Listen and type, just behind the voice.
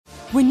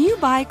When you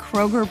buy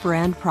Kroger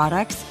brand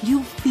products,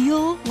 you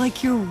feel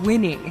like you're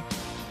winning.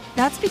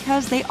 That's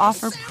because they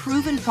offer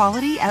proven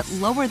quality at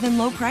lower than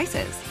low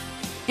prices.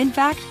 In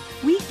fact,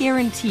 we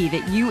guarantee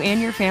that you and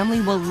your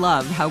family will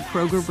love how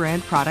Kroger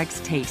brand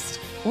products taste,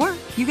 or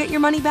you get your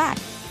money back.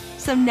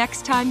 So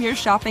next time you're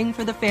shopping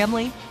for the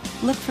family,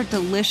 look for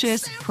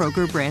delicious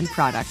Kroger brand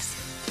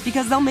products,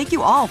 because they'll make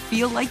you all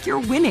feel like you're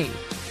winning.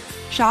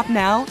 Shop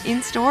now,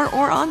 in-store,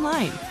 or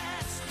online.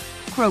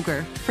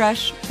 Kroger,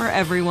 fresh for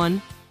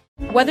everyone.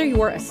 Whether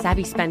you're a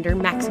savvy spender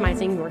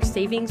maximizing your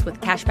savings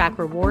with cashback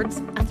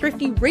rewards, a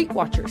thrifty rate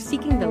watcher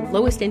seeking the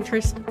lowest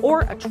interest,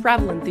 or a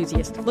travel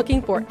enthusiast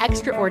looking for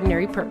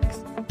extraordinary perks,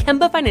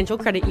 Kemba Financial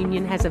Credit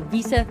Union has a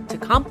visa to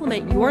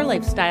complement your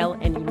lifestyle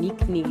and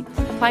unique needs.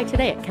 Apply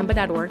today at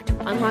Kemba.org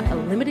to unlock a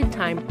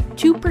limited-time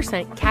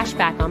 2% cash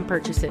back on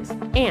purchases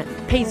and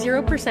pay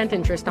 0%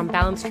 interest on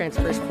balance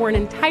transfers for an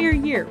entire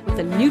year with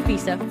a new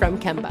visa from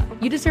Kemba.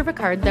 You deserve a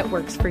card that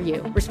works for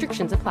you.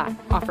 Restrictions apply.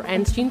 Offer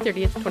ends June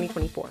 30th,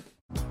 2024.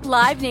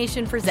 Live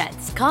Nation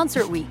presents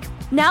Concert Week.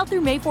 Now through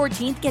May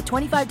 14th, get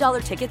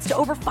 $25 tickets to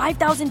over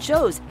 5,000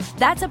 shows.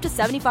 That's up to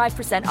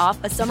 75% off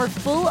a summer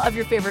full of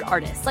your favorite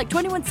artists like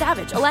 21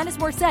 Savage, Alanis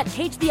Morissette,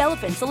 Cage the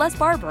Elephant, Celeste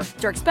Barber,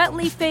 Dierks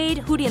Bentley, Fade,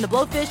 Hootie and the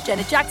Blowfish,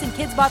 Janet Jackson,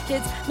 Kids Bop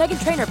Kids,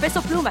 Meghan Trainor, Peso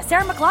Pluma,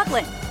 Sarah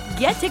McLachlan.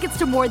 Get tickets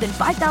to more than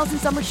 5,000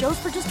 summer shows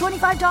for just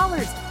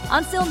 $25.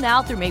 On sale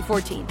now through May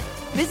 14th.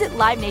 Visit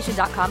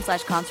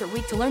LiveNation.com/Concert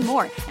Week to learn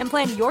more and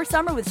plan your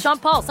summer with Sean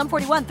Paul, Sum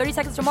 41, 30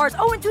 Seconds to Mars,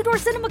 and Two Door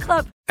Cinema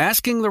Club.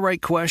 Asking the right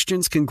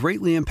questions can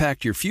greatly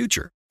impact your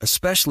future,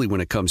 especially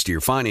when it comes to your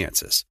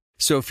finances.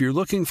 So if you're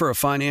looking for a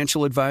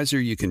financial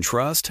advisor you can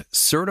trust,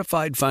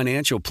 certified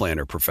financial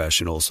planner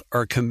professionals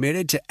are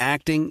committed to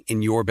acting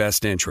in your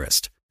best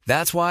interest.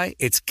 That's why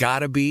it's got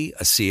to be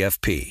a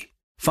CFP.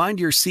 Find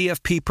your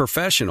CFP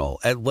professional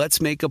at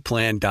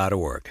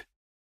letsmakeaplan.org.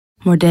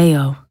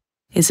 Mordeo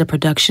is a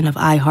production of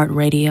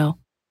iHeartRadio,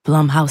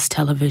 Blumhouse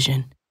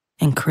Television,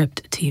 and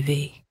Crypt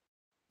TV,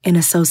 in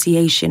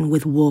association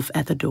with Wolf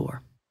at the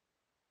Door.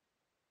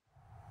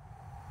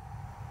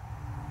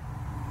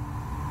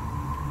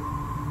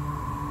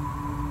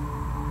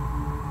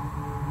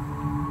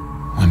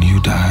 When you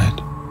died,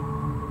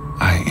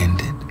 I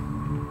ended.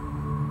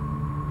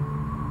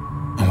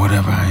 And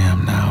whatever I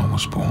am now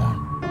was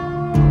born.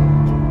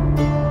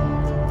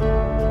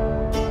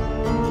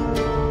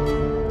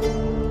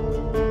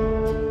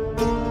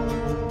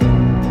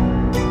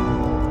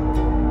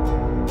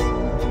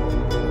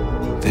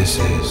 This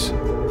is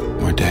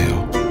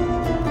Mordeo.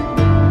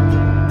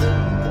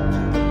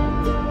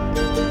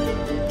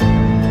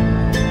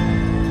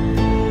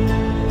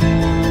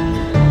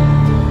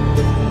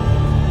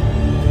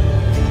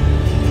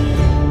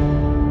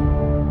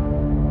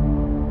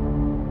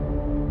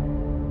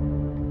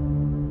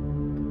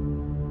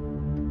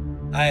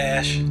 Hi,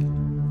 Ash.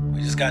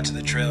 We just got to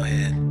the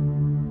trailhead.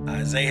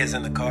 Isaiah's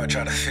in the car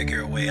trying to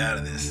figure a way out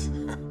of this.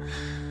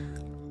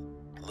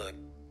 Look,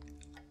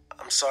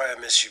 I'm sorry I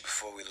missed you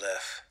before we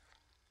left.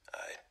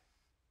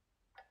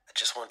 I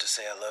just want to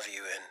say I love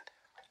you and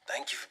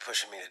thank you for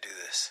pushing me to do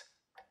this.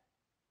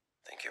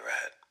 I think you're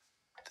right.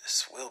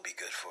 This will be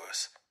good for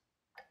us.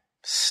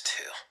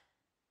 Still,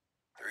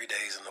 3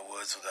 days in the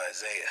woods with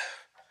Isaiah.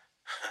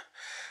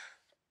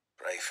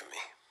 Pray for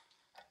me.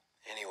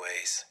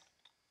 Anyways,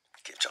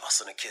 give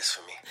Jocelyn a kiss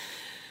for me.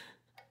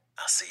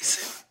 I'll see you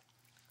soon.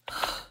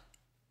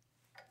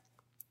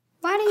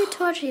 Why do you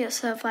torture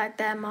yourself like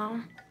that,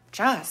 Mom?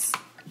 Joss,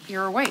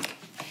 you're awake.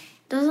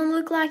 Doesn't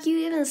look like you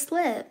even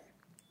slept.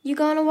 You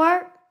going to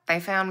work? They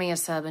found me a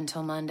sub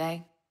until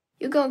Monday.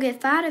 You're going to get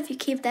fired if you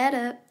keep that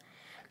up.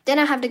 Then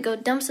I have to go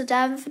dumpster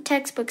diving for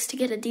textbooks to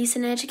get a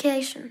decent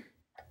education.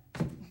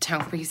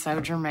 Don't be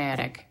so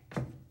dramatic.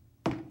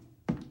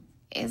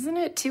 Isn't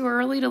it too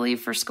early to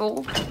leave for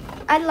school?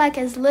 I'd like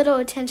as little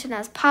attention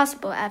as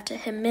possible after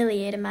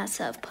humiliating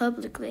myself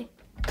publicly.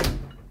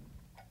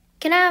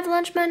 Can I have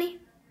lunch money?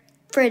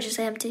 Fridge is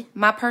empty.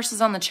 My purse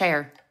is on the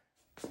chair.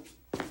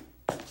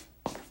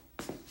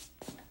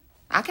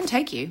 I can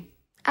take you.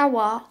 I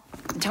walk.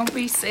 Don't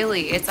be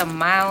silly. It's 1.5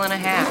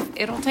 miles.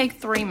 It'll take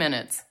 3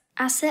 minutes.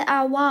 I said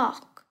I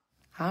walk.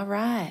 All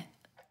right.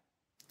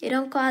 Did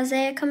Uncle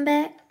Isaiah come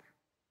back?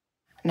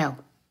 No.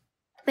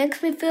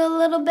 Makes me feel a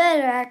little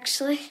better,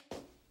 actually.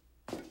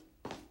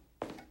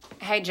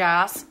 Hey,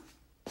 Joss.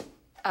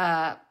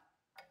 I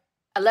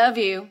love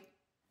you.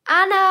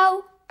 I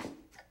know.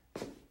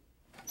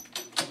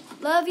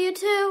 Love you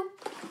too.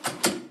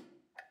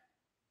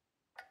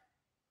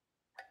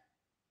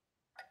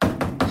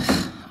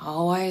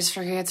 Always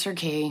forgets her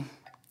key.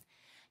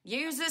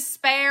 Use a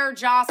spare,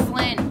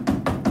 Jocelyn.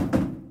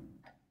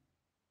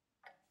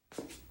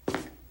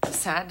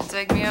 Decide to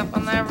take me up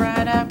on that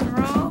ride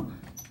after all?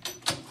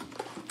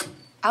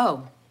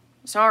 Oh,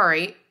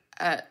 sorry.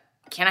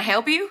 Can I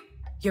help you?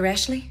 You're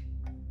Ashley?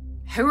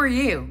 Who are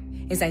you?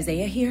 Is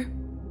Isaiah here?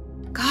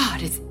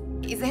 God, is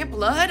that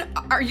blood?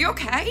 Are you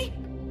okay?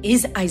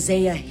 Is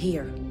Isaiah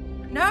here?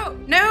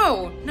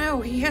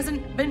 No, he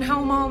hasn't been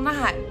home all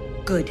night.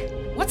 Good.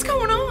 What's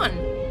going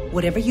on?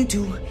 Whatever you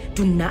do,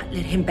 do not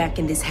let him back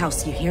in this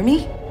house, you hear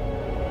me?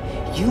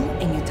 You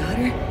and your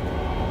daughter,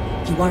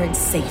 you aren't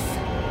safe.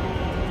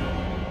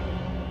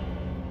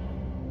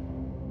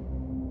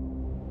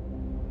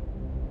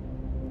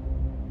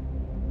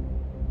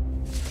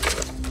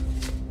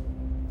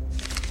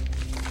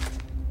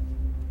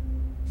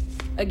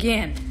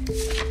 Again,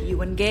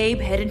 you and Gabe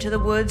head into the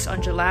woods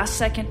on July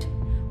 2nd.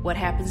 What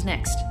happens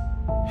next?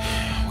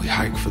 We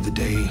hike for the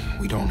day.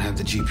 We don't have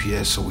the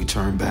GPS, so we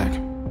turn back.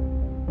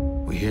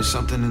 We hear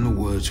something in the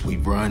woods. We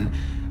run.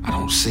 I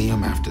don't see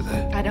him after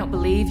that. I don't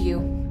believe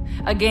you.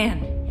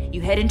 Again,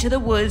 you head into the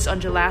woods on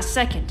July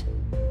 2nd.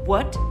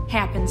 What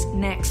happens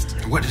next?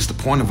 What is the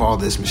point of all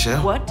this,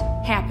 Michelle? What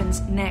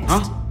happens next?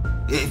 Huh?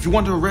 If you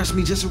want to arrest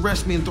me, just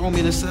arrest me and throw me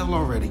in a cell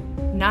already.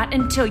 Not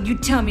until you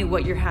tell me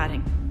what you're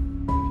hiding.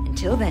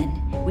 Until then,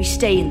 we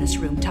stay in this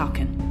room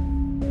talking.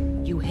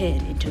 You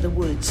head into the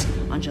woods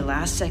on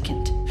July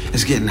 2nd.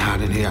 It's getting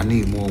hot in here. I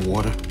need more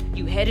water.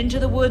 You head into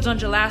the woods on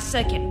July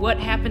 2nd. What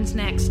happens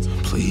next?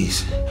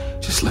 Please,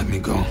 just let me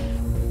go.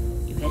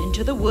 You head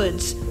into the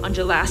woods on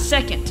July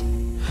 2nd.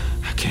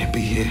 I can't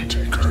be here.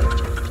 Take her.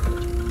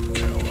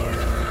 Kill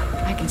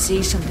her. I can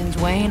see something's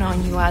weighing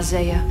on you,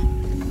 Isaiah.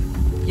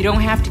 You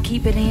don't have to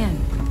keep it in.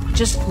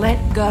 Just let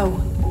go.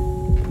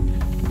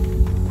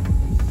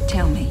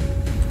 Tell me,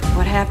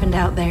 what happened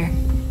out there?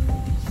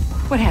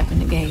 What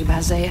happened to Gabe,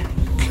 Isaiah?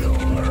 Kill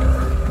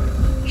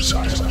her.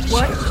 Silence.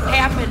 What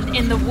happened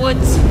in the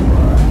woods?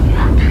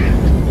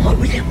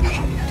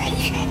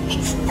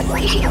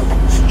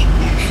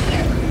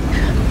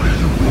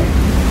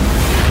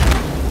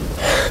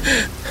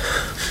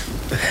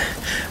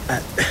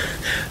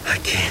 I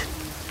can't.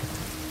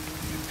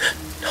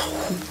 No,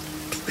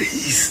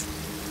 please.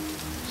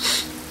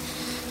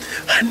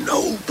 I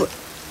know, but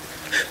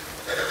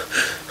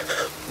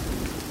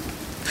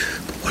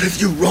what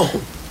if you're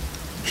wrong?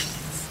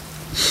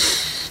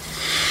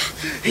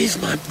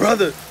 He's my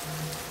brother.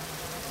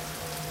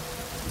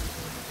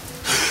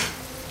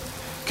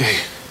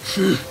 Gabe.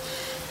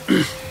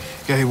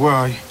 Gabe, where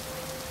are you?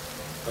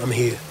 I'm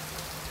here.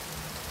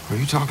 Are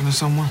you talking to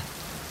someone?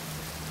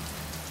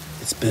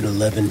 It's been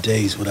 11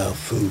 days without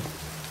food.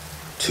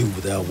 2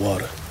 without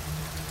water.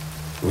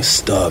 We're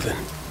starving.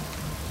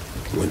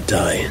 We're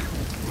dying.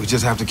 We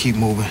just have to keep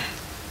moving.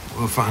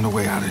 We'll find a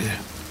way out of here.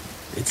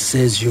 It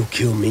says you'll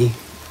kill me.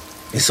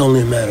 It's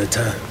only a matter of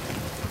time.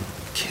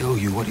 Kill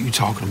you? What are you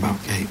talking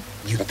about, Gabe?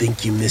 You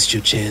think you missed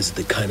your chance at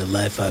the kind of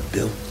life I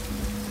built?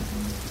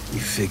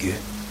 You figure,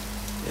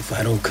 if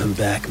I don't come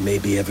back,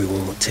 maybe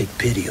everyone will take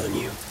pity on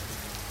you.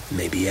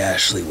 Maybe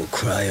Ashley will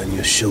cry on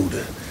your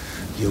shoulder.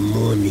 You'll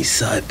mourn me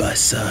side by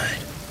side.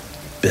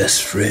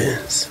 Best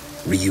friends,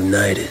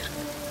 reunited,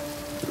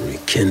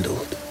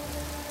 rekindled.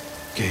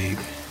 Gabe,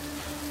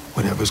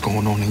 whatever's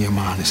going on in your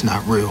mind is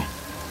not real.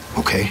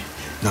 Okay?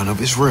 None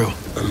of it's real.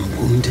 I'm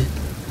wounded.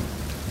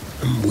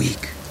 I'm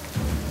weak.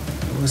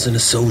 I wasn't a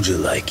soldier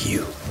like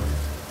you.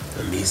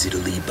 I'm easy to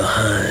leave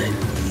behind,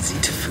 easy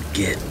to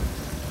forget.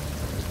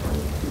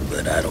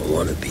 But I don't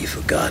want to be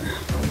forgotten.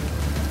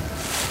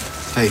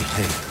 Hey.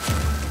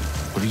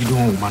 What are you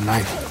doing with my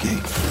knife,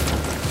 Gabe?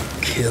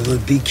 Kill or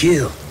be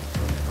killed.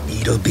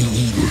 Eat or be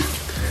eaten.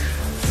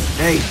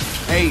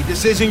 Hey,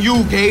 this isn't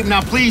you, Gabe.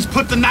 Now please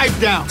put the knife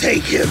down.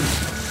 Take him.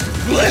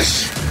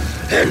 Flesh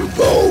and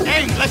bone.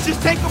 Hey, let's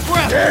just take a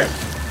breath.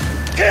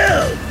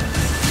 Kill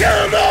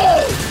them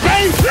all.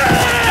 Gabe!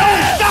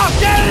 Don't stop,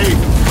 Gabe!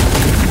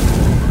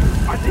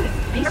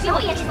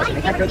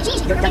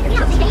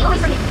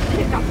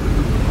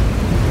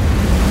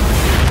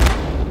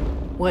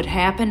 What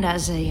happened,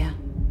 Isaiah?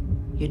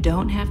 You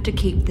don't have to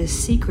keep this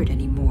secret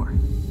anymore.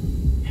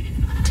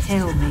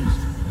 Tell me.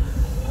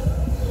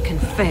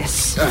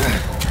 Confess. Oh,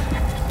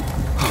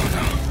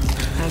 no.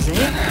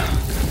 Isaiah?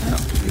 No,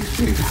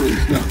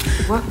 please, no.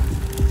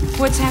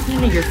 What's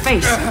happening to your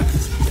face?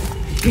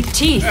 Your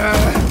teeth?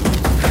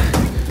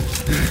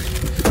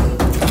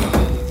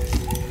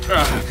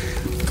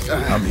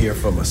 I'm here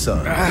for my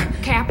son.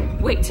 Cap,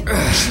 wait.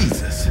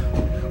 Jesus.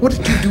 What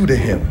did you do to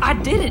him? I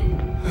didn't.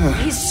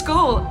 His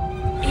skull,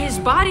 his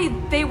body,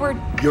 they were...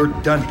 You're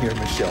done here,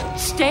 Michelle.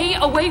 Stay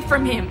away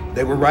from him.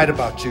 They were right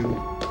about you.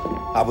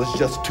 I was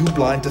just too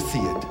blind to see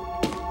it.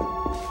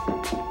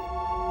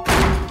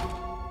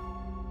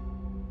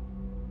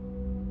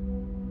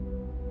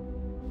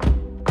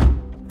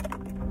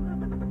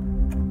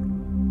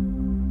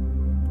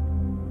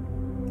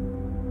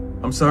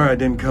 I'm sorry I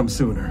didn't come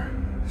sooner.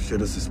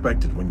 Should have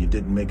suspected when you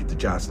didn't make it to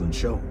Jocelyn's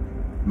show.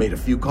 Made a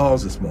few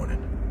calls this morning.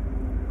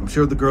 I'm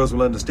sure the girls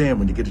will understand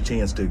when you get a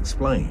chance to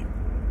explain.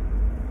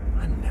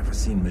 I never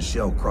seen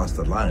Michelle cross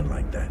the line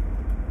like that.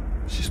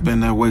 She's been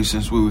that way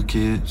since we were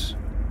kids.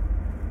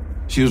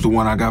 She was the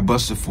one I got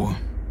busted for.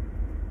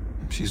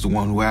 She's the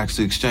one who asked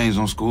to exchange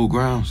on school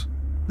grounds.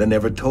 They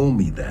never told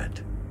me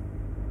that.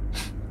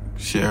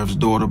 Sheriff's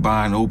daughter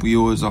buying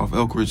opioids off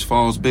Elk Ridge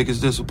Falls'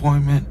 biggest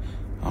disappointment?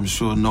 I'm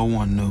sure no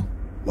one knew.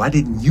 Why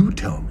didn't you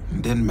tell me?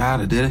 It didn't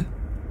matter, did it?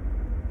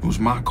 It was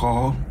my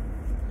call.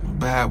 A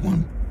bad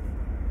one.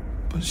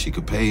 But she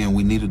could pay and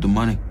we needed the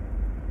money.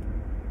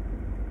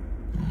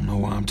 I don't know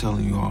why I'm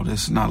telling you all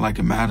this. It's not like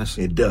it matters.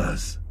 It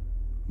does.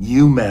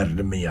 You matter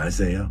to me,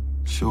 Isaiah.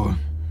 Sure.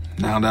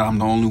 Now that I'm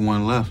the only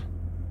one left.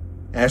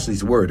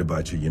 Ashley's worried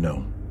about you, you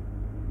know.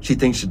 She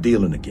thinks you're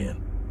dealing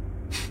again.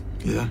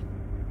 Yeah?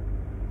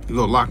 You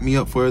gonna lock me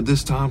up for it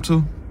this time,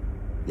 too?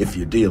 If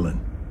you're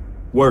dealing.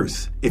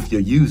 Worse, if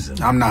you're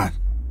using. I'm not.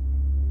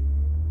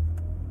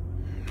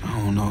 I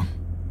don't know.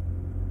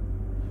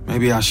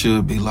 Maybe I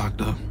should be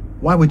locked up.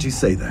 Why would you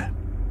say that?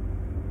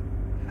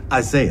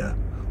 Isaiah,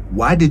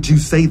 why did you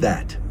say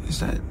that?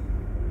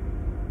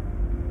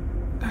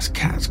 That's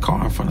Kat's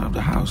car in front of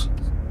the house.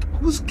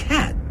 Who's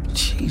Kat?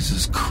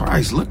 Jesus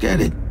Christ, look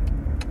at it.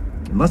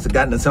 It must have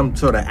gotten in some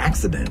sort of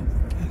accident.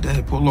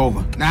 Dad, pull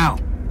over. Now.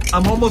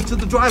 I'm almost to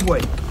the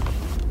driveway.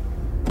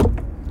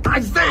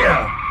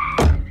 Isaiah!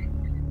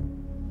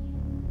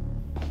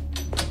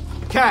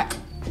 Kat!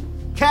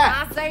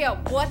 Kat! Isaiah,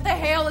 what the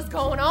hell is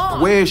going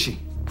on? Where is she?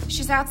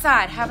 She's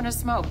outside having a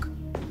smoke.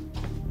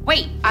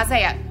 Wait,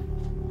 Isaiah.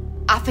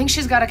 I think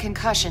she's got a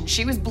concussion.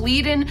 She was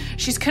bleeding.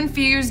 She's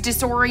confused,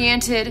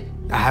 disoriented.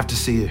 I have to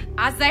see her.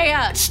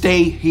 Isaiah!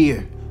 Stay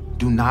here.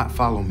 Do not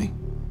follow me.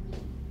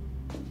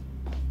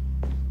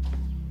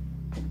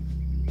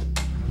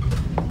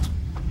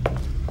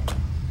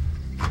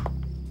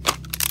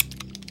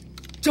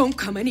 Don't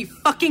come any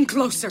fucking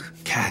closer.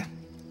 Kat.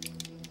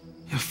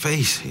 Your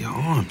face, your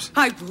arms.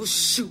 I will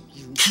shoot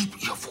you.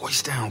 Keep your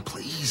voice down,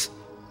 please.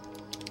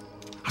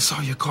 I saw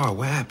your car.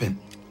 What happened?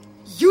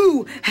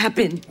 You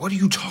happened. What are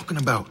you talking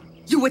about?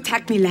 You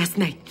attacked me last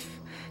night.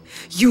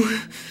 You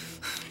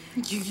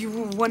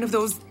were one of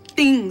those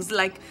things,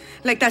 like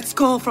that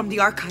skull from the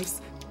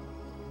archives.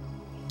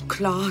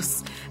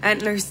 Claws,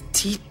 antlers,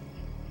 teeth.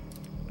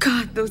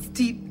 God, those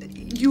teeth.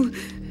 You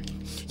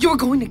were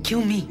going to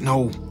kill me.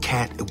 No,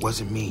 Kat, it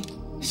wasn't me.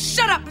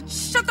 Shut up and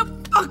shut the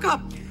fuck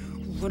up.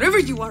 Whatever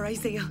you are,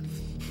 Isaiah,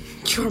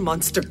 you're a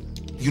monster.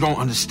 You don't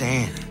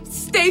understand.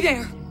 Stay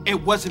there.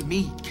 It wasn't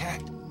me,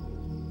 Kat.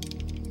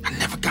 I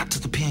never got to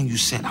the pen you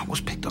sent. I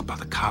was picked up by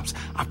the cops.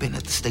 I've been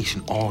at the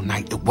station all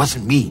night. It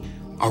wasn't me,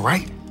 all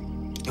right?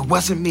 It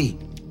wasn't me.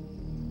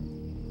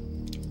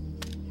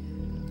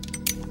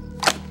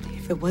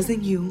 If it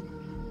wasn't you,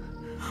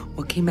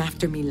 what came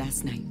after me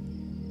last night?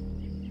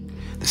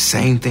 The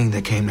same thing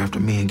that came after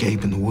me and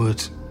Gabe in the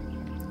woods.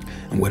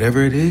 And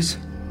whatever it is,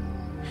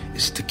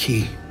 it's the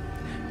key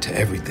to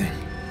everything.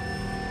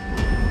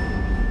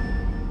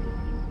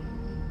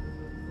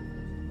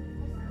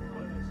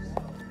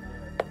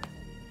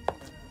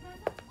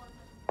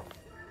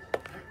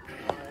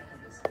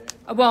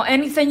 Well,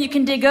 anything you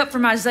can dig up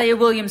from Isaiah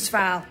Williams'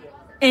 file.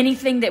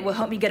 Anything that will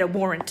help me get a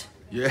warrant.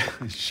 Yeah,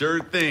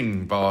 sure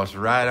thing, boss.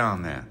 Right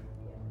on that.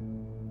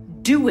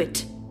 Do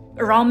it,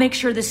 or I'll make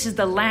sure this is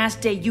the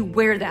last day you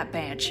wear that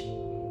badge.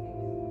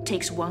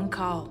 Takes one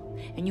call,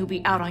 and you'll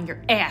be out on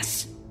your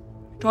ass.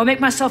 Do I make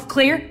myself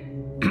clear?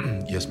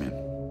 Yes, ma'am.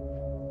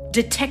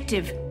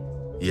 Detective.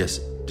 Yes,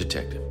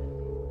 detective.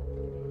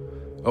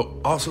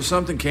 Oh, also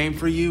something came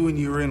for you when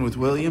you were in with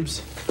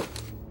Williams?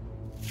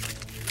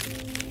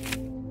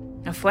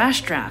 A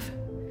flash drive.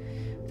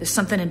 There's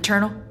something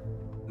internal?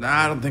 Nah,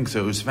 I don't think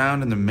so. It was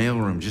found in the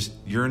mailroom. Just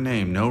your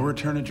name. No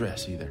return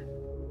address either.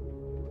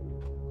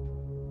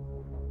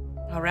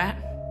 All right.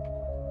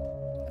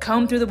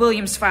 Comb through the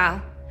Williams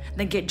file,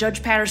 then get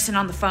Judge Patterson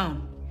on the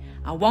phone.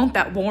 I want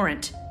that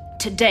warrant.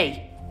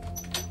 Today.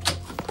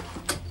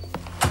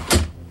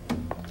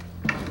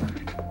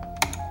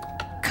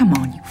 Come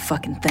on, you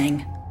fucking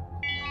thing.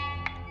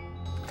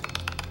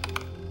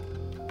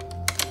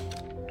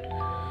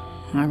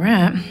 All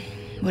right.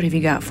 What have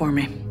you got for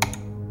me?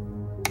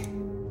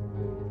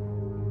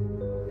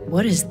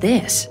 What is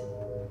this?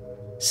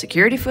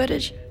 Security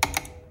footage?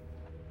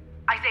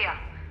 Isaiah,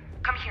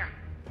 come here.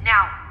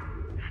 Now.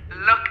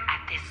 Look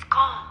at this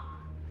skull.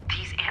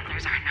 These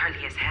antlers are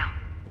gnarly as hell.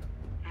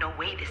 No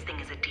way this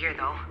thing is a deer,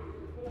 though.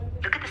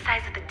 Look at the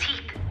size of the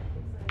teeth.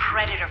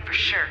 Predator for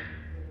sure.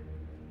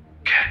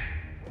 Kat.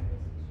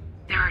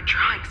 There are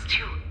drawings,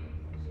 too.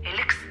 It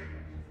looks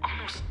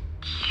almost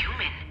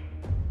human.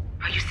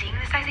 Are you seeing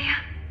this, Isaiah?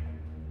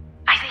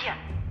 Isaiah!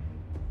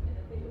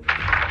 Get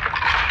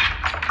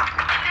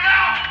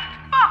out!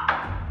 Fuck!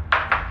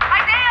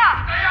 Isaiah!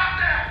 Stay out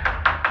there!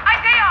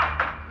 Isaiah!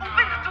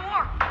 Open the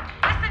door!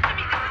 Listen to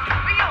me, this is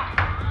real.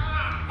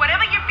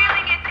 Whatever you're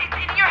feeling, it's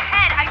in your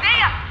head.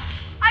 Isaiah!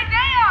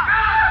 Isaiah!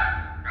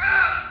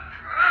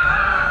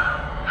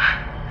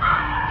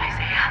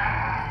 Isaiah!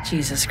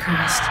 Jesus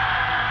Christ.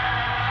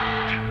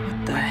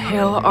 What the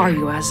hell are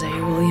you,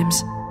 Isaiah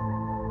Williams?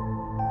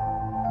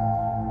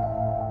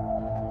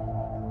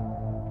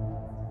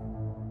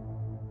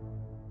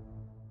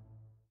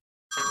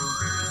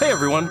 Hey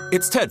everyone,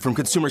 it's Ted from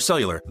Consumer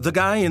Cellular, the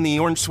guy in the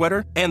orange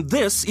sweater, and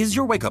this is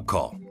your wake-up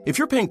call. If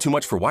you're paying too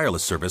much for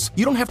wireless service,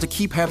 you don't have to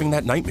keep having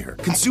that nightmare.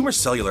 Consumer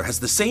Cellular has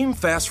the same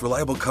fast,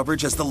 reliable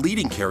coverage as the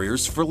leading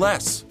carriers for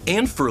less.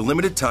 And for a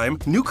limited time,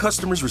 new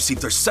customers receive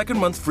their second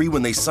month free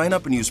when they sign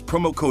up and use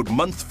promo code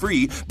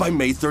MONTHFREE by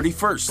May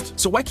 31st.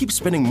 So why keep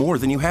spending more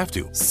than you have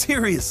to?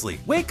 Seriously,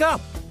 wake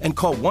up and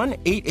call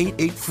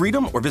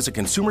 1-888-FREEDOM or visit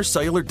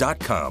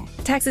consumercellular.com.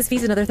 Taxes,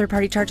 fees, and other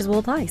third-party charges will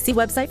apply. See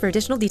website for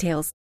additional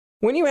details.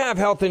 When you have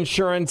health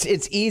insurance,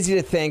 it's easy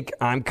to think,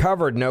 I'm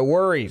covered, no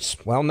worries.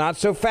 Well, not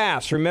so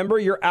fast. Remember,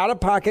 your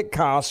out-of-pocket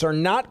costs are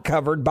not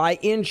covered by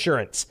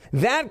insurance.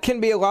 That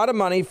can be a lot of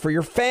money for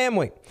your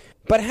family.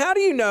 But how do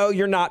you know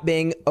you're not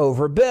being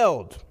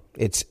overbilled?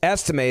 It's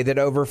estimated that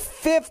over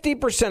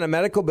 50% of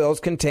medical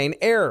bills contain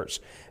errors.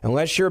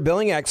 Unless you're a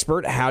billing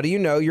expert, how do you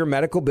know your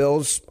medical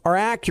bills are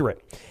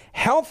accurate?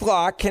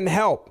 HealthLock can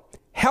help.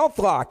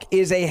 HealthLock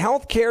is a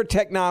healthcare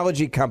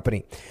technology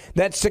company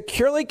that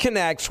securely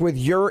connects with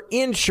your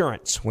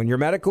insurance. When your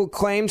medical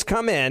claims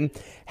come in,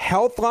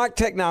 HealthLock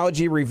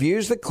technology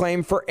reviews the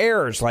claim for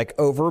errors like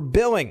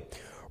overbilling,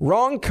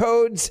 wrong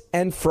codes,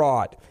 and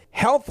fraud.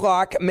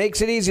 HealthLock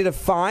makes it easy to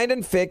find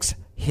and fix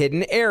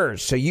hidden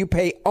errors, so you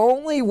pay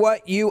only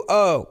what you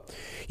owe.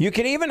 You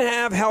can even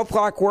have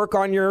HealthLock work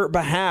on your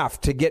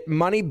behalf to get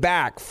money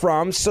back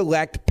from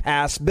select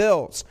past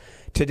bills.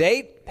 To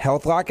date,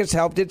 HealthLock has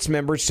helped its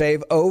members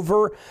save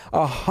over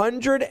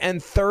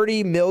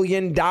 $130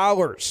 million.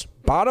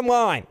 Bottom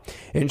line,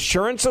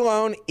 insurance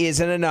alone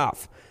isn't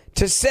enough.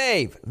 To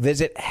save,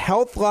 visit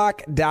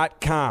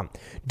healthlock.com.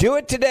 Do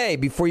it today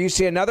before you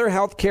see another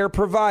healthcare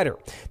provider.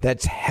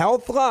 That's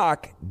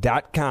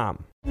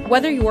healthlock.com.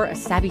 Whether you're a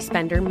savvy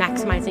spender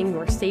maximizing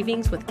your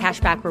savings with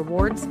cashback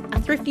rewards,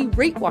 a thrifty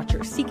rate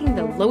watcher seeking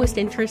the lowest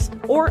interest,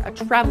 or a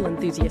travel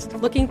enthusiast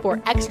looking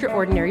for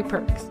extraordinary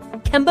perks,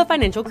 Kemba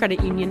Financial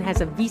Credit Union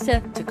has a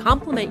visa to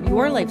complement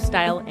your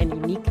lifestyle and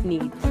unique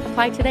needs.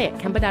 Apply today at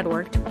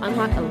Kemba.org to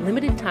unlock a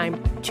limited time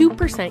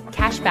 2%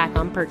 cash back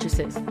on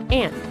purchases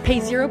and pay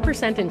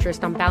 0%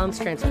 interest on balance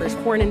transfers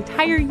for an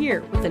entire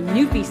year with a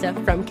new visa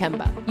from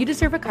Kemba. You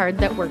deserve a card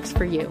that works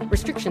for you.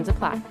 Restrictions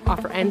apply.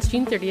 Offer ends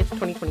June 30th,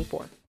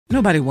 2024.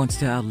 Nobody wants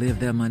to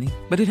outlive their money,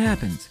 but it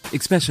happens,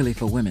 especially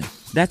for women.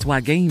 That's why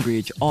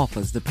Gainbridge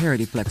offers the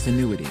Parity Flex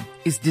annuity.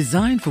 It's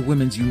designed for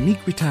women's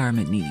unique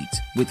retirement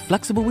needs, with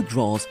flexible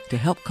withdrawals to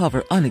help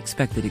cover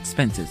unexpected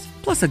expenses,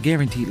 plus a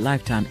guaranteed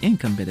lifetime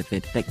income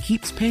benefit that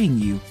keeps paying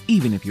you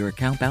even if your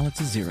account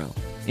balance is zero.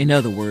 In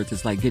other words,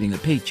 it's like getting a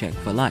paycheck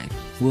for life.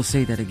 We'll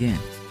say that again.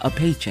 A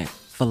paycheck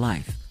for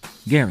life.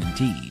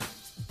 Guaranteed.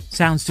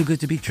 Sounds too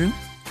good to be true?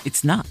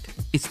 It's not.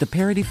 It's the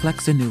Parity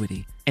Flex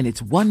annuity. And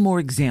it's one more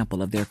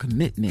example of their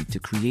commitment to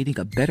creating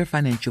a better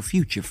financial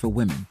future for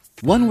women.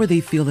 One where they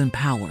feel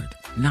empowered,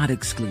 not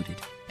excluded,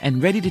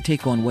 and ready to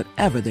take on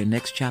whatever their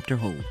next chapter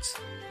holds.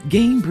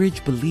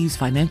 Gainbridge believes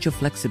financial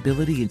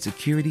flexibility and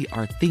security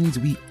are things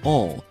we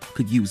all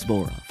could use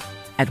more of.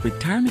 At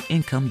retirement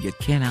income you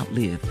can't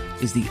outlive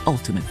is the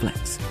ultimate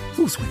flex.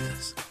 Who's with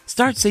us?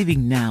 Start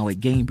saving now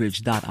at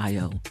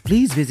Gainbridge.io.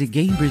 Please visit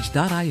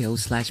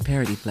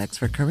Gainbridge.io/ParityFlex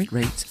for current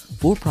rates,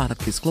 for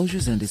product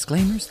disclosures and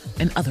disclaimers,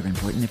 and other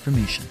important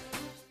information.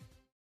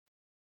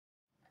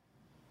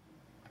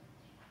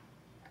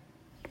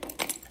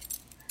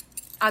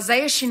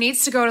 Isaiah, she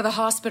needs to go to the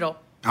hospital.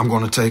 I'm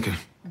gonna take her.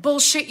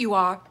 Bullshit you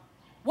are.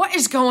 What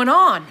is going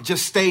on?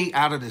 Just stay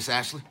out of this,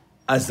 Ashley.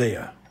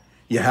 Isaiah,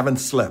 you haven't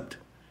slept.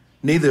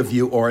 Neither of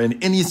you are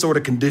in any sort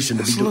of condition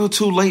to be... It's a little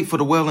too late for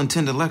the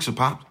well-intended lecture,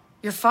 Pop.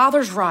 Your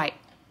father's right.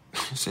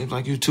 Seems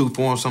like you two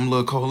formed some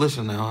little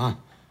coalition now, huh?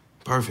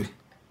 Perfect.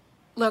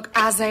 Look,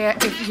 Isaiah,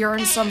 if you're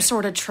in some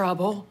sort of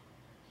trouble,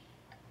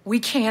 we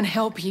can't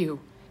help you.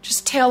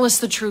 Just tell us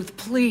the truth,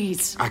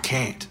 please. I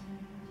can't.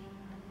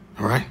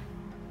 All right?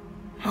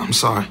 I'm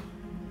sorry.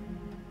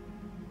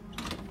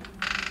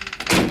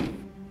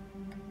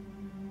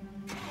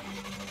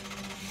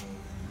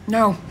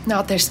 No,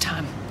 not this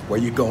time. Where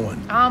you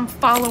going? I'm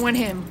following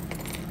him.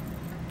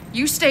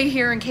 You stay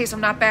here in case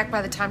I'm not back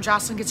by the time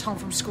Jocelyn gets home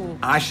from school.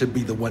 I should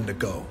be the one to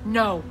go.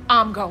 No,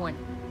 I'm going.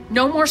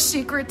 No more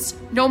secrets,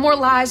 no more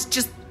lies,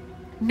 just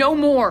no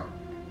more.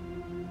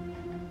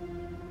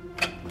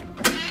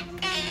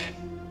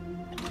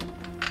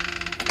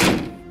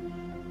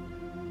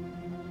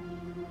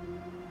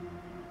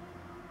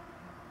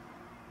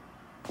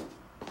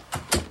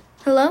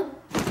 Hello?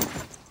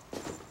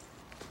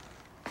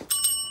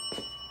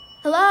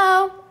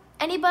 Hello?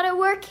 Anybody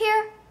work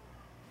here?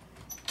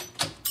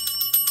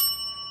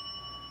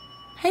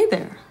 Hey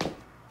there.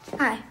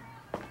 Hi.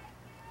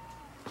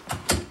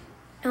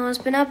 No one's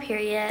been up here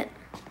yet.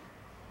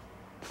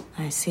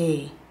 I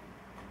see.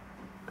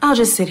 I'll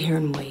just sit here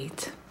and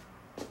wait.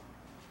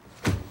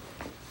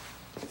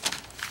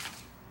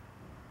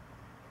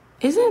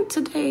 Isn't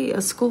today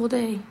a school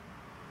day?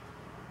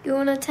 You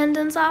an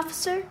attendance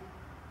officer?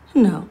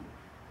 No.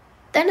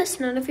 Then it's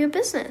none of your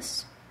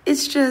business.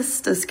 It's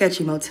just a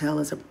sketchy motel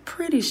is a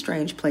pretty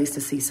strange place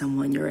to see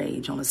someone your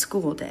age on a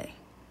school day.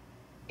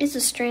 It's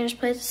a strange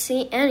place to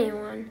see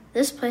anyone.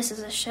 This place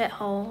is a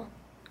shithole.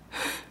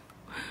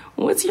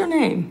 What's your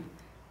name?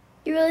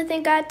 You really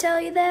think I'd tell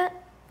you that?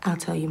 I'll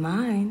tell you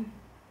mine.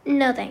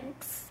 No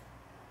thanks.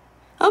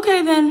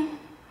 Okay, then.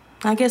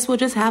 I guess we'll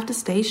just have to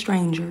stay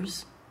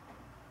strangers.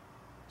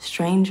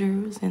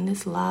 Strangers in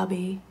this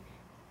lobby.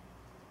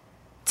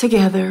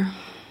 Together.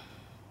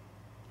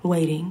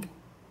 Waiting.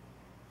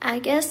 I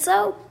guess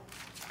so.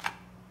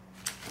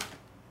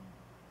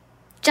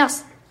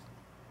 Jocelyn.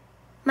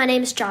 My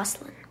name is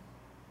Jocelyn.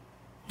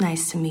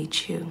 Nice to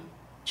meet you,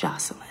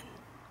 Jocelyn.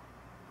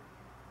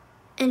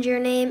 And your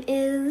name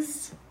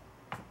is?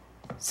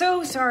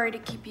 So sorry to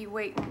keep you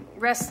waiting,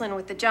 wrestling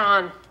with the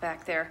John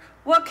back there.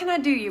 What can I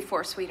do you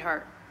for,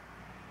 sweetheart?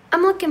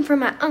 I'm looking for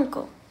my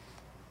uncle,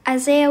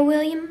 Isaiah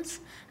Williams.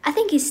 I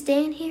think he's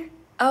staying here.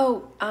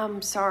 Oh,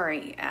 I'm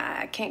sorry.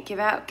 I can't give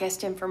out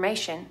guest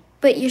information.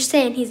 But you're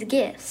saying he's a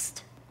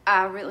guest?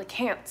 I really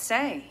can't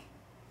say.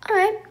 All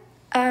right.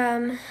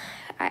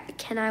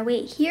 Can I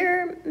wait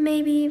here,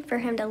 maybe, for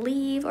him to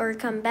leave or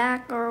come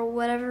back or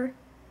whatever?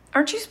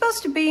 Aren't you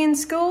supposed to be in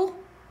school?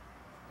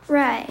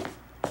 Right.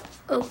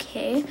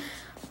 Okay.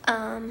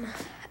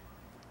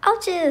 I'll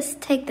just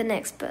take the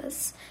next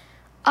bus.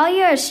 All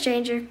yours,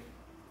 stranger.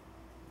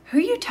 Who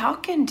you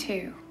talking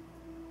to?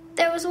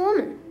 There was a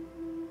woman.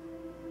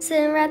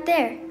 Sitting right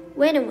there,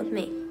 waiting with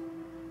me.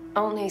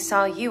 Only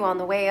saw you on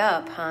the way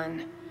up,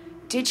 hon.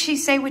 Did she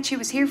say what she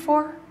was here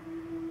for?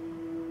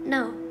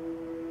 No,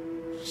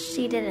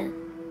 she didn't.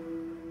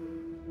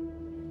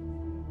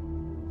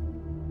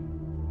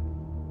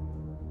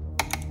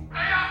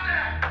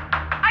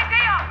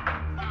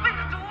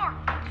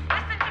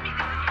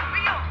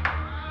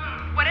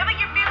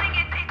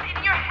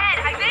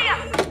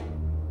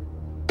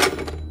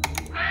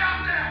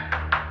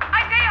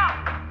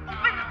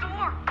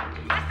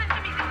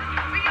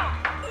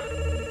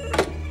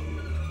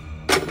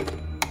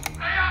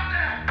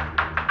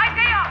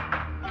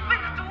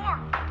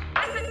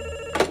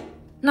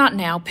 Not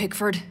now,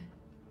 Pickford.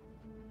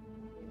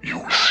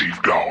 You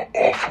received our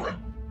offering.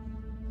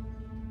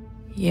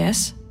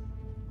 Yes?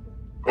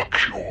 A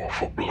cure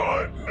for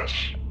blindness.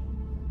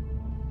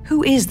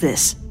 Who is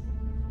this?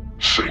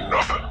 Say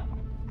nothing.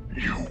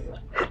 You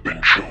have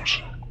been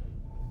chosen.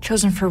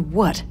 Chosen for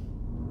what?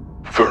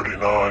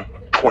 39,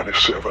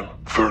 27,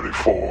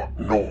 34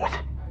 North.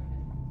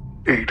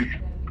 80,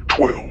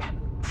 12,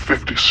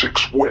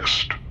 56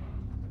 West.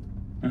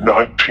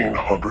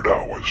 1900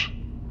 hours.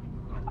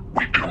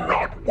 We do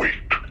not wait.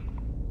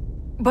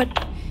 But...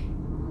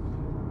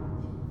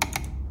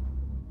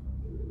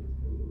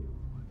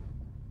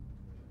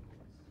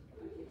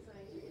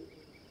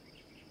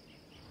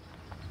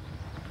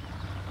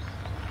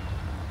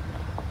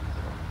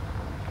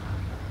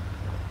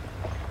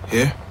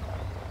 Here?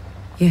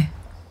 Yeah.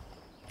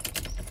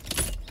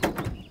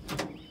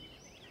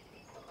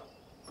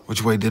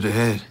 Which way did it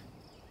head?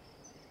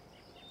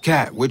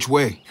 Cat, which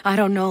way? I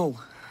don't know.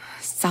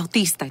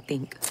 Southeast, I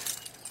think.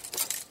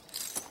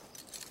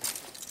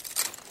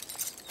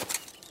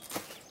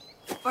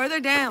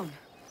 Further down.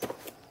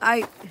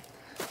 I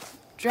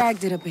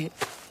dragged it a bit.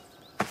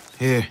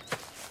 Here.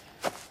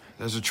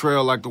 There's a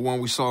trail like the one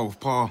we saw with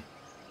Paul.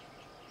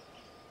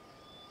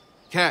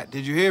 Cat,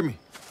 did you hear me?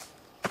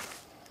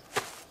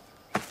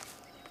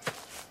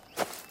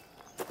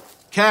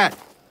 Cat!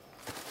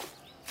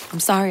 I'm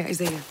sorry,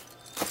 Isaiah.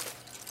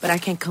 But I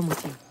can't come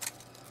with you.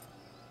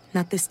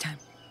 Not this time.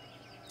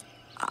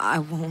 I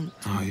won't.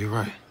 Oh, you're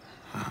right.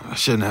 I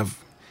shouldn't have.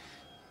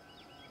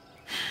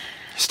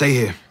 Stay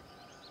here.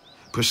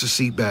 Push the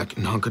seat back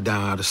and hunker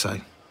down out of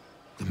sight.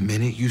 The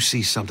minute you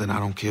see something, I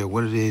don't care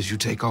what it is, you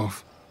take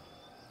off.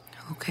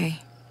 Okay.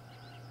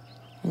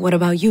 What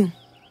about you?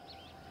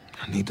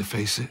 I need to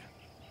face it.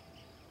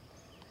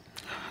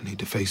 I need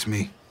to face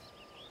me.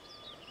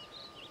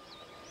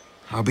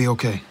 I'll be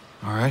okay,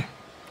 all right?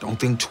 Don't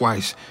think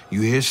twice. You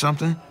hear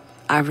something?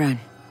 I run.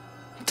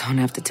 Don't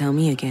have to tell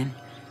me again.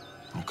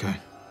 Okay.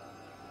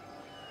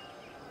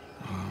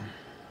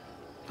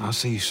 I'll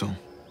see you soon.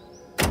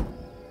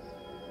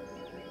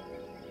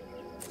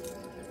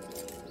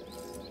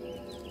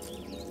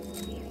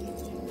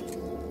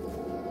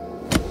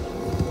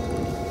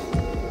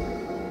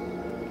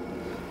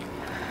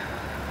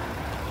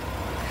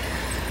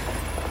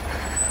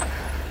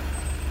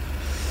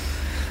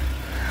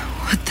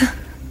 What the?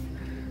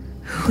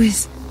 Who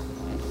is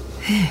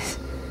this?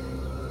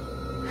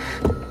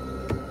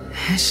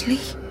 Ashley?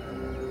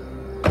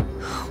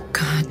 Oh,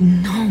 God,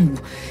 no.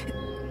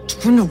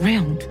 Turn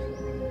around.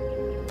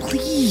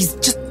 Please,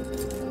 just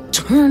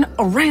turn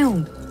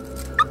around.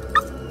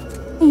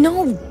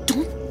 No,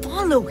 don't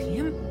follow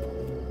him.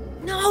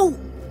 No.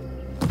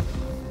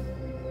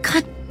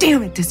 God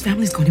damn it, this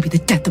family's going to be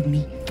the death of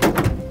me.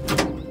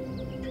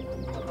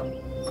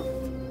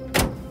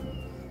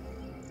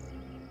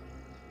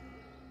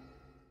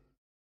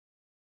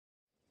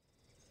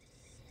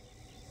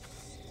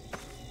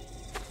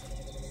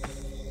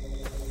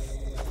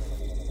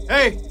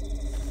 Hey!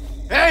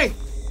 Hey!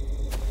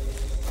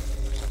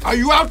 Are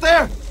you out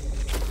there?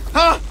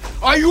 Huh?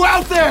 Are you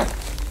out there?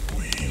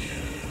 We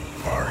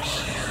are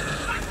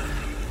here.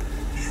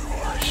 You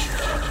are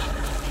here.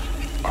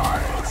 I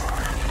am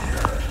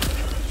here.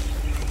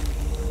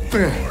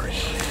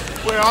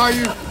 Where are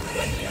you?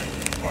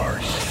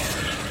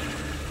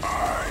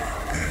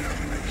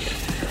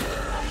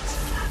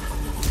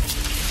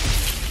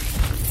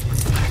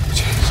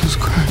 Jesus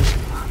Christ.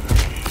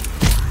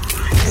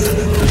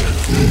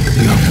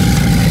 Yo.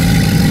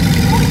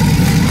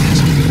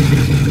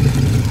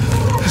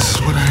 This is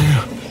what I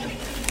am.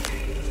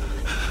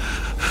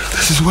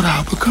 This is what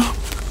I'll become.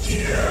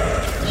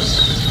 Yes.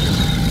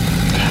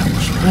 That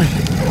was right.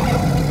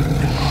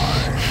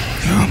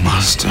 You're a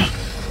monster.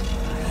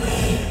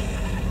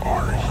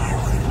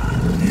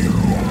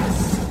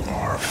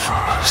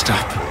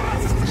 Stop.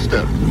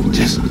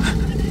 Just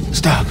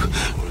stop.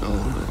 No.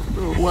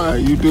 Why are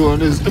you doing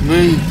this to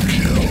me?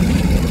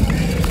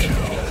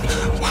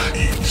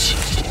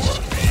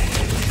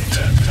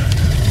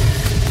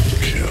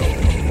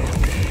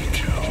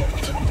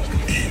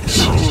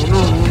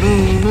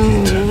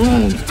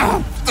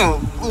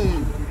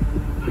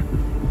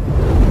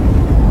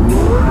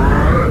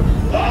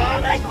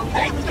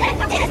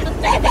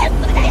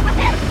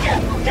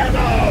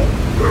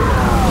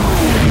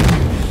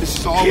 This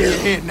is all in your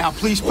head now.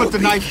 Please put the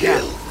knife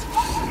down.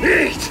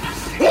 Eat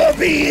or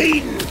be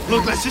eaten.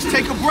 Look, let's just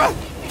take a breath.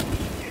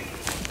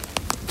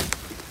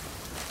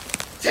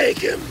 Take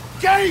him.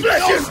 Gabe,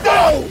 Let him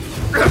stop. go.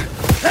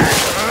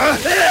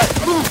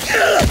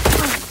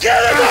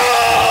 Kill him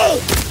all.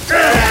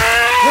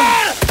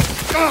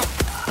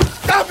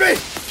 Stop it!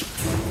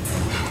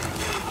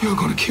 You're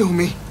gonna kill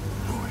me.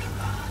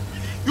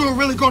 You're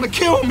really gonna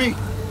kill me.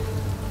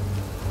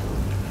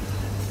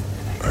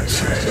 I'm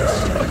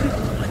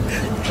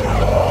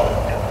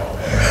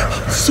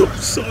so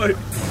sorry.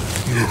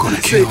 You're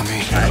gonna kill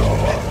me.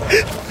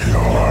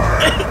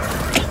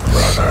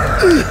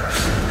 Brother.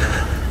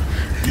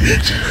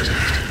 Eat him.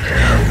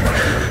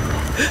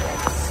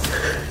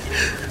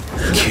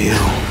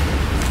 Kill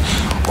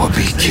or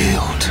be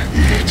killed.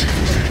 Eat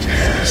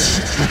his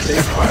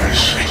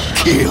flesh.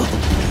 Kill.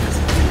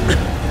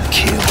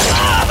 Kill.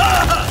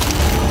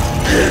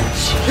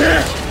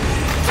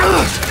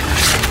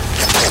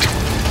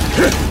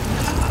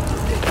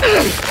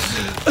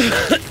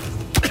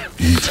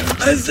 Eat him.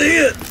 I see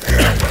it.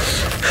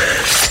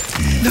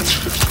 Eat his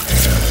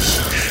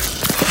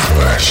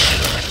flesh.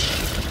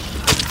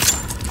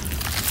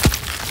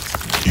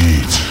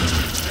 Eat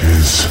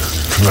his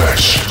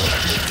flesh.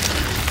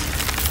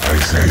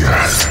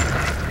 Isaiah.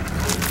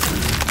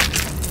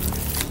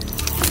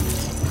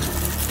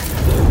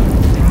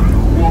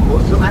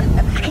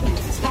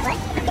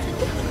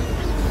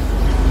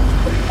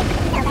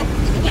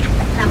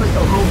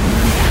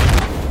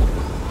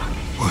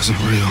 Wasn't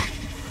real.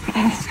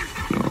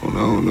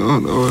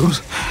 No.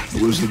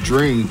 It was a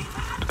dream.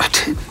 I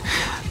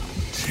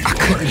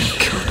couldn't have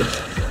killed him.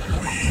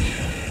 We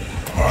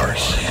are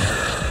here.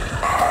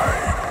 I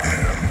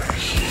am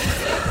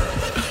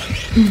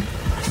here.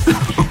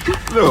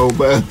 No,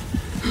 man.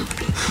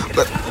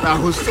 But I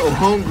was so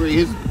hungry.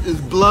 His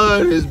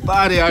blood, his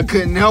body, I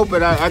couldn't help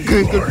it. I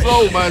couldn't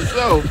control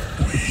myself.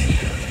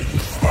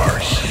 We are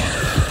here.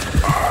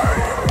 I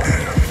am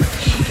here.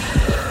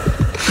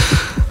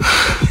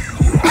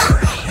 You are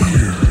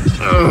here.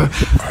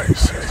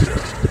 Isaiah.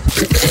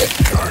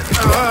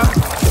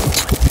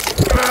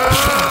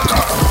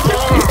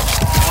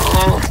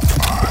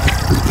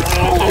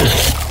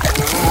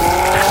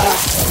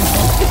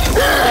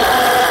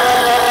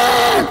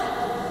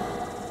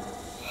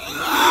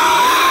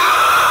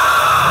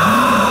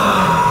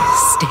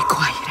 Stay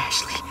quiet,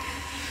 Ashley.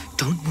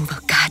 Don't move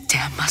a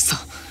goddamn muscle.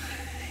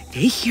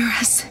 They hear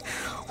us,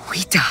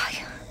 we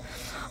die.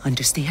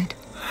 Understand?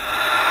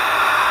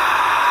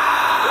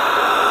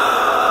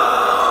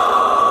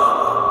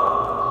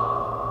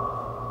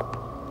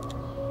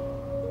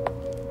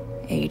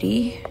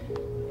 $80,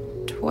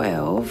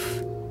 $12,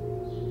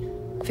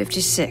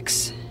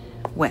 $56,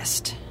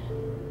 west.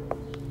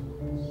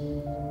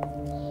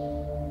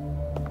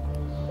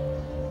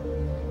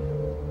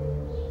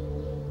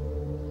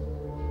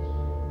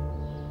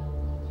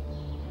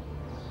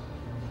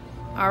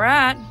 All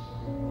right,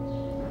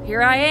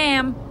 here I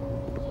am.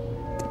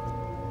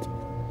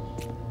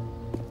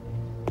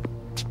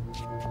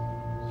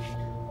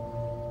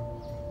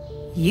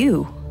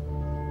 You?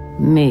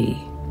 Me.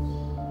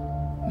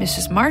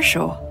 Mrs.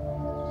 Marshall?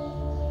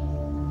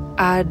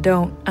 I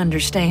don't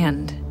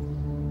understand.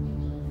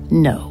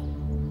 No.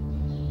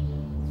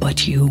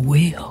 But you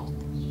will.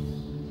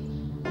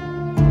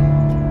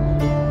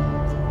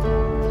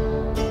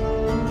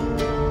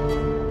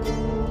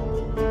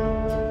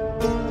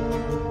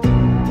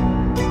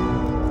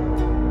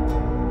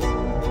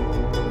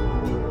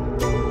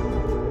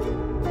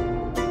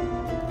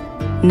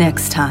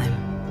 Next time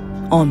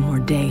on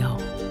Mordeo.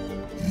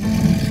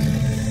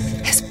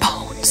 His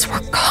bones were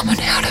coming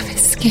out of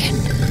his skin.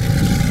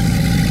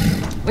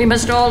 We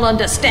must all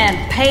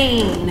understand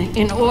pain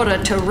in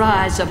order to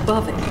rise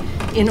above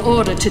it, in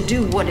order to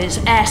do what is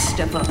asked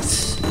of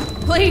us.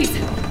 Please,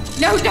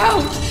 no,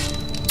 don't!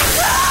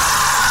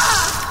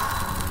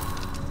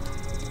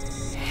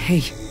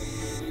 Hey,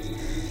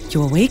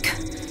 you awake?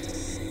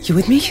 You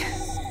with me?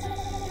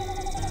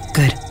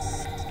 Good.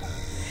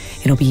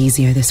 In It'll be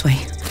easier this way.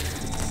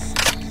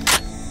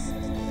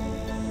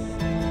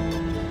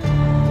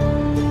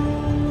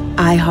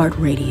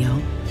 iHeartRadio,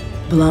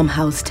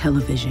 Blumhouse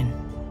Television,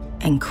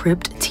 and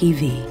Crypt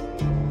TV,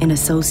 in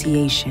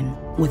association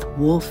with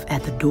Wolf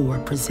at the Door,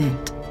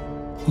 present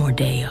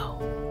Mordeo.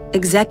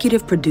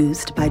 Executive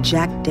produced by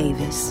Jack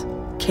Davis,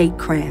 Kate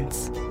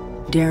Krantz,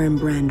 Darren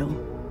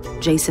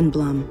Brandel, Jason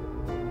Blum,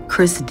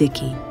 Chris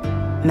Dickey,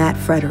 Matt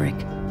Frederick,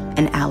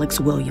 and Alex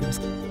Williams.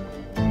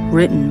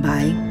 Written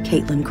by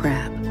Caitlin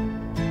Crabb.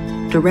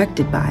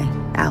 Directed by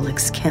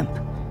Alex Kemp.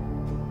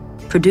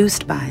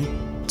 Produced by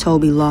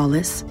Toby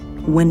Lawless,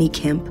 Winnie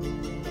Kemp,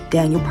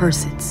 Daniel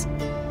Persitz.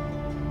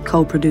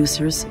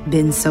 Co-producers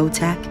Ben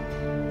Sotak,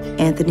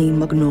 Anthony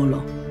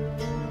Magnolo.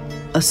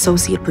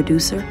 Associate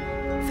producer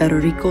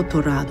Federico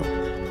Torrado.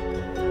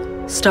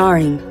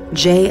 Starring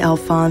J.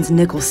 Alphonse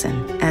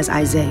Nicholson as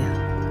Isaiah,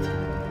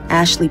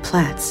 Ashley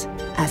Platts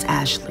as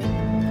Ashley,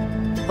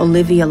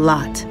 Olivia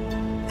Lott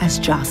as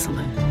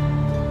Jocelyn,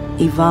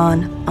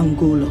 Yvonne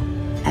Angulo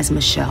as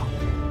Michelle.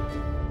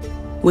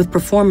 With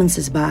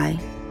performances by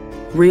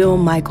Real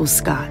Michael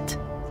Scott,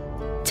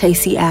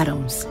 Tacey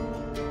Adams,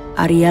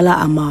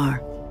 Ariela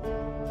Amar,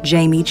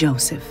 Jamie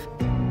Joseph,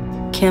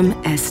 Kim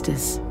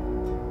Estes,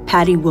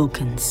 Patty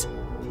Wilkins,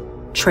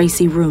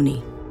 Tracy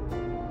Rooney.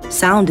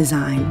 Sound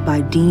design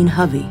by Dean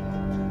Hovey.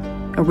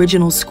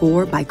 Original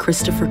score by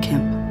Christopher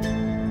Kemp.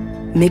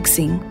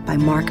 Mixing by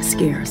Mark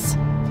Scarce.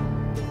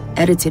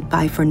 Edited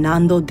by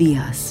Fernando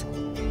Diaz.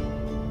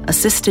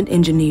 Assistant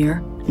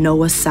engineer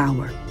Noah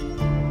Sauer.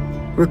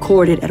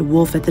 Recorded at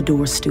Wolf at the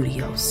Door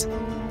Studios.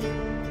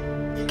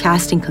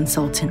 Casting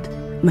consultant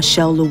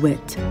Michelle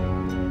LeWitt.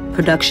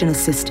 Production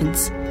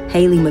assistants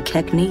Haley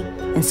McKechnie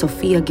and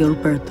Sophia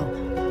Gilberto.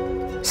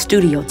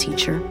 Studio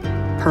teacher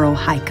Pearl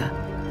Heika.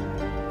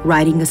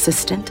 Writing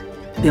assistant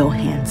Bill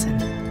Hansen.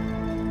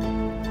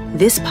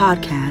 This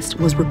podcast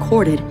was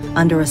recorded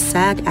under a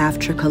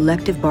SAG-AFTRA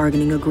collective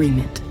bargaining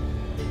agreement.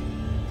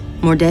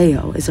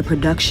 Mordeo is a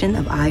production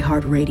of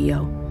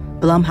iHeartRadio,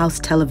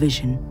 Blumhouse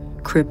Television,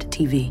 Crypt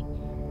TV.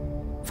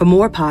 For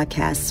more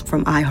podcasts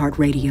from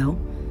iHeartRadio,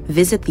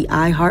 visit the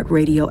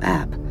iHeartRadio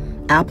app,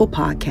 Apple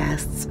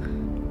Podcasts,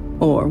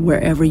 or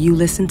wherever you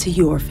listen to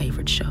your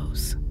favorite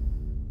shows.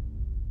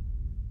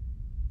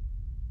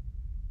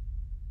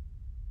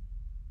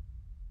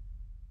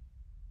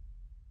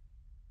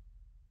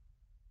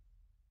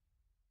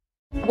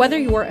 Whether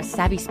you're a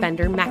savvy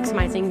spender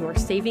maximizing your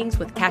savings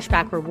with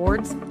cashback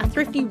rewards, a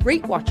thrifty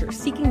rate watcher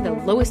seeking the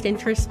lowest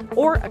interest,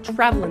 or a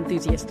travel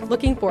enthusiast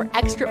looking for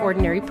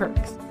extraordinary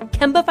perks,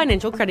 Kemba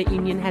Financial Credit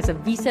Union has a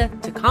visa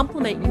to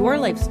complement your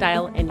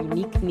lifestyle and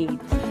unique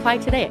needs. Apply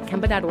today at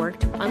Kemba.org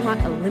to unlock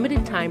a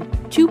limited time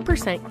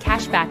 2%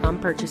 cash back on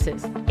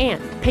purchases and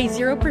pay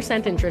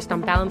 0% interest on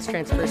balance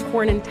transfers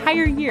for an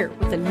entire year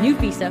with a new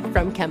visa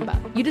from Kemba.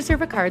 You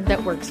deserve a card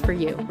that works for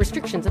you.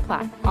 Restrictions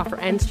apply. Offer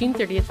ends June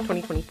 30th,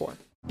 2024.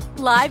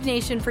 Live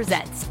Nation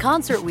presents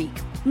Concert Week.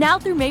 Now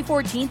through May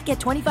 14th, get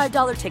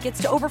 $25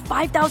 tickets to over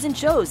 5,000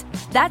 shows.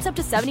 That's up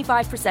to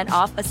 75%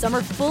 off a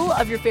summer full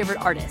of your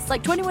favorite artists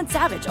like 21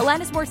 Savage,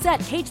 Alanis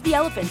Morissette, Cage the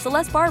Elephant,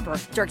 Celeste Barber,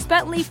 Dierks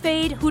Bentley,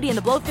 Fade, Hootie and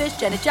the Blowfish,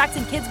 Janet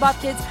Jackson, Kidz Bop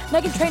Kids,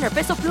 Meghan Trainor,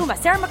 Peso Pluma,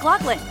 Sarah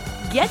McLachlan.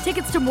 Get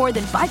tickets to more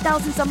than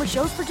 5,000 summer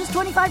shows for just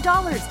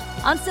 $25.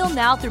 Until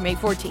now through May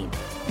 14th.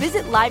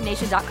 Visit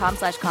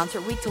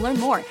LiveNation.com/Concert Week to learn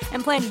more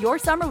and plan your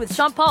summer with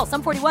Sean Paul,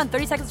 Sum 41,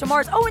 30 Seconds to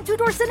Mars, and Two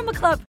Door Cinema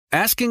Club.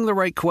 Asking the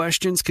right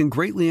questions can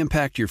greatly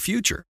impact your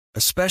future,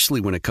 especially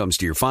when it comes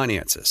to your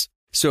finances.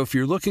 So if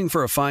you're looking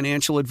for a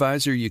financial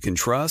advisor you can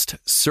trust,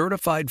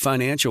 certified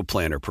financial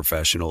planner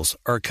professionals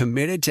are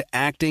committed to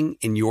acting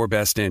in your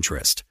best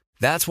interest.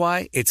 That's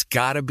why it's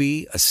got to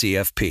be a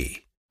CFP.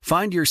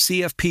 Find your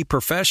CFP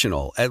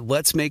professional at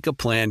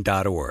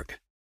letsmakeaplan.org.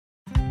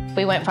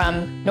 We went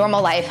from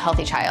normal life,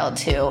 healthy child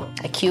to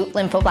acute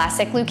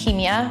lymphoblastic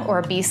leukemia,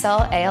 or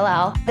B-cell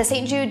ALL. The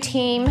St. Jude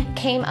team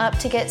came up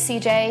to get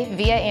CJ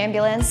via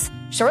ambulance.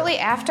 Shortly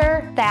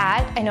after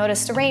that, I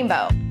noticed a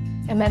rainbow.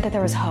 It meant that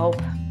there was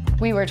hope.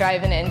 We were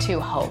driving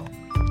into hope.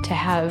 To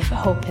have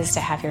hope is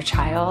to have your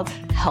child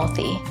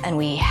healthy, and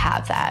we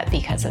have that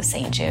because of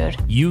St. Jude.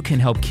 You can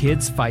help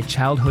kids fight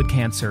childhood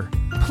cancer.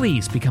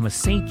 Please become a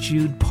St.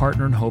 Jude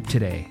Partner in Hope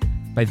today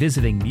by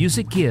visiting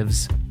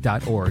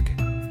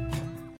musicgives.org.